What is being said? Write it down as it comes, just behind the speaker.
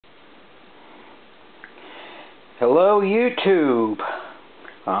Hello YouTube,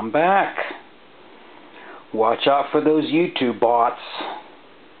 I'm back. Watch out for those YouTube bots.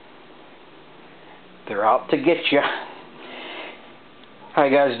 They're out to get you. How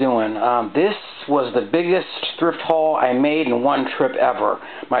you guys doing? This was the biggest thrift haul I made in one trip ever.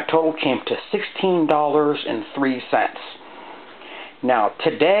 My total came to $16.03. Now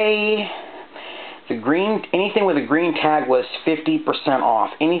today, anything with a green tag was 50% off.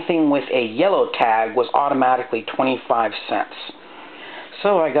 Anything with a yellow tag was automatically 25 cents.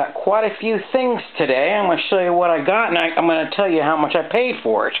 So I got quite a few things today. I'm going to show you what I got, and I'm going to tell you how much I paid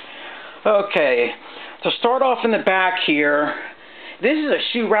for it. Okay, to start off in the back here, this is a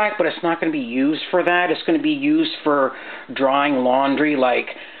shoe rack, but it's not going to be used for that. It's going to be used for drying laundry, like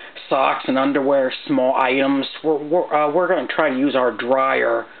socks and underwear, small items. We're going to try to use our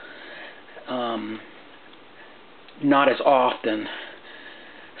dryer not as often,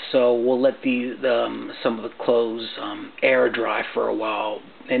 so we'll let some of the clothes air dry for a while,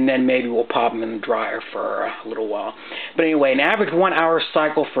 and then maybe we'll pop them in the dryer for a little while. But anyway, an average 1 hour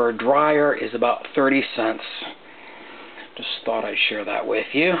cycle for a dryer is about 30 cents. Just thought I'd share that with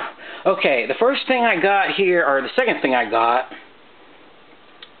you. Okay, the first thing I got here, or the second thing I got,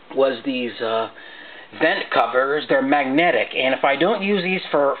 was these vent covers. They're magnetic, and if I don't use these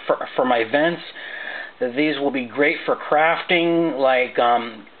for my vents, these will be great for crafting. Like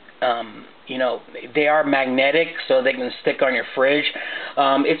you know, they are magnetic, so they can stick on your fridge.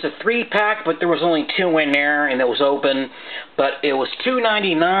 It's a 3-pack, but there was only 2 in there, and it was open. But it was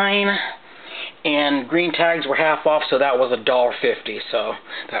 $2.99, and green tags were half off, so that was $1.50. So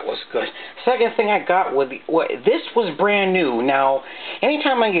that was good. Second thing I got was this was brand new. Now,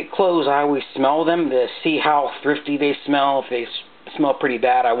 anytime I get clothes, I always smell them to see how thrifty they smell. If they smell pretty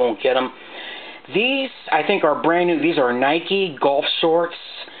bad, I won't get them. These, I think, are brand new. These are Nike golf shorts.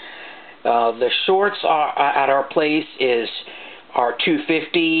 The shorts at our place are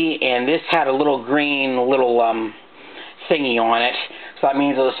 $2.50, and this had a little green thingy on it, so that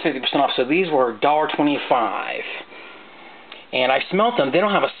means it was 50% off. So these were $1.25, and I smelled them. They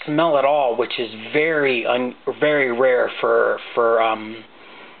don't have a smell at all, which is very rare for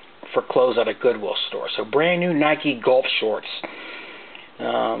clothes at a Goodwill store. So brand new Nike golf shorts.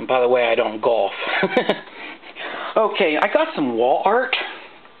 By the way, I don't golf. Okay, I got some wall art.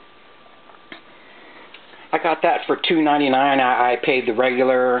 I got that for $2.99. I paid the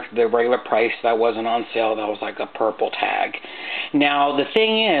regular price. That wasn't on sale. That was like a purple tag. Now the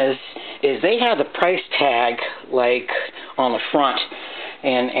thing is they had the price tag like on the front,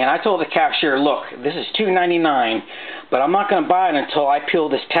 and I told the cashier, look, this is $2.99, but I'm not going to buy it until I peel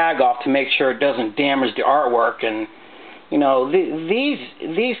this tag off to make sure it doesn't damage the artwork. And you know, these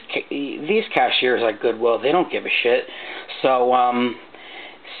cashiers at Goodwill, they don't give a shit.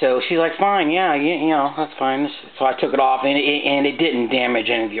 So she's like, fine, yeah, you know, that's fine. So I took it off, and it didn't damage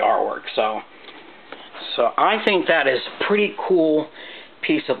any of the artwork. So I think that is a pretty cool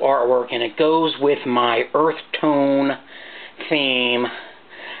piece of artwork, and it goes with my earth tone theme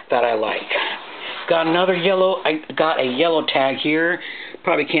that I like. Got another yellow. I got a yellow tag here.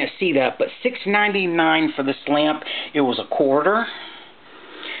 Probably can't see that, but $6.99 for this lamp. It was a quarter.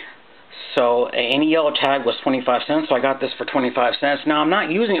 So any yellow tag was 25 cents, so I got this for 25 cents. Now I'm not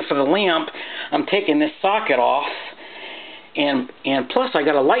using it for the lamp. I'm taking this socket off, and plus I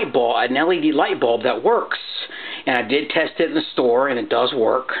got a light bulb, an LED light bulb that works. And I did test it in the store, and it does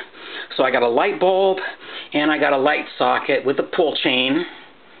work. So I got a light bulb, and I got a light socket with a pull chain.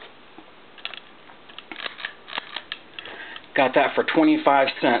 Got that for 25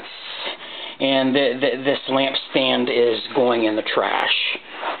 cents. And this lamp stand is going in the trash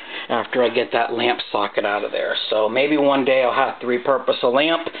after I get that lamp socket out of there. So maybe one day I'll have to repurpose a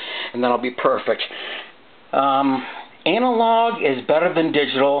lamp, and then I'll be perfect. Analog is better than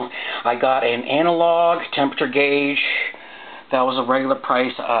digital. I got an analog temperature gauge. That was a regular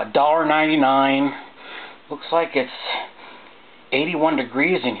price, $1.99. Looks like it's 81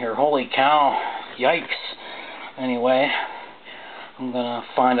 degrees in here. Holy cow. Yikes. Anyway, I'm going to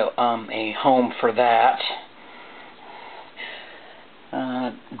find a home for that.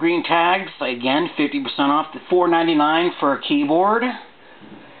 Green tags, again, 50% off, $4.99 for a keyboard.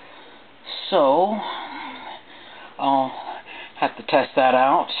 So I'll have to test that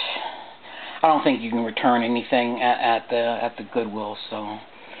out. I don't think you can return anything at the Goodwill, so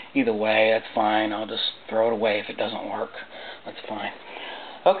either way, that's fine. I'll just throw it away if it doesn't work. That's fine.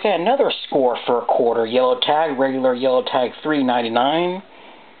 Okay, another score for a quarter. Yellow tag, regular yellow tag, $3.99.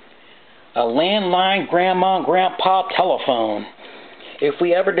 A landline grandma and grandpa telephone. If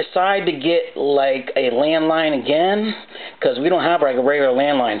we ever decide to get like a landline again, because we don't have like a regular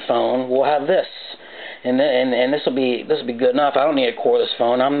landline phone, we'll have this. and this will be good enough. I don't need a cordless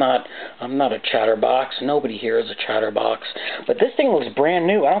phone. I'm not a chatterbox. Nobody here is a chatterbox. But this thing looks brand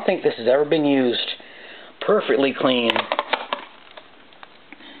new. I don't think this has ever been used. Perfectly clean.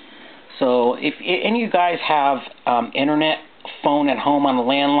 So if any of you guys have internet phone at home on the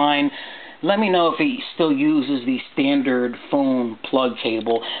landline, let me know if it still uses the standard phone plug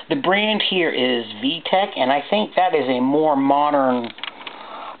cable. The brand here is VTech, and I think that is a more modern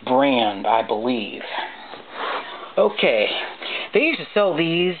brand, I believe. Okay, they used to sell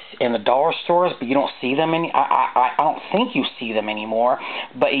these in the dollar stores, but you don't see them I don't think you see them anymore.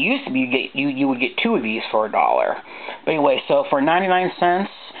 But it used to be you would get 2 of these for $1. But anyway, so for 99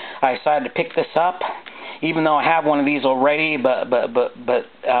 cents, I decided to pick this up. Even though I have one of these already, but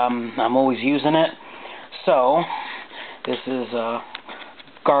I'm always using it. So this is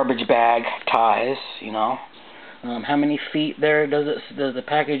garbage bag ties, you know. How many feet there does the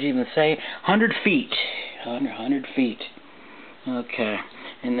package even say? 100 feet. 100 feet. Okay,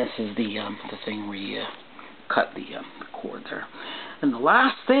 and this is the thing where you cut the cord there. And the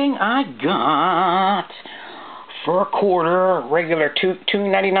last thing I got for $1, regular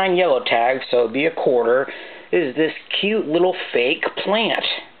 $2.99 yellow tag, so it'd be $1, is this cute little fake plant.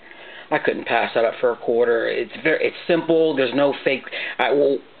 I couldn't pass that up for $1. It's simple. There's no fake. I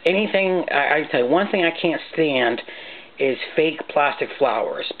tell you, one thing I can't stand is fake plastic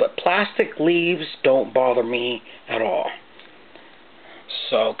flowers. But plastic leaves don't bother me at all.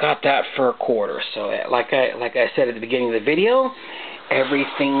 So got that for $1. So like I said at the beginning of the video,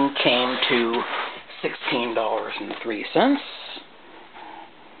 everything came to $16.03.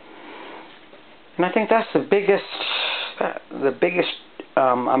 And I think that's the biggest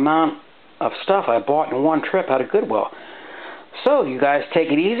amount of stuff I bought in one trip out of Goodwill. So you guys take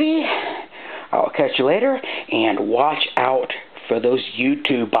it easy. I'll catch you later, and watch out for those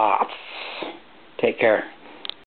YouTube bots. Take care.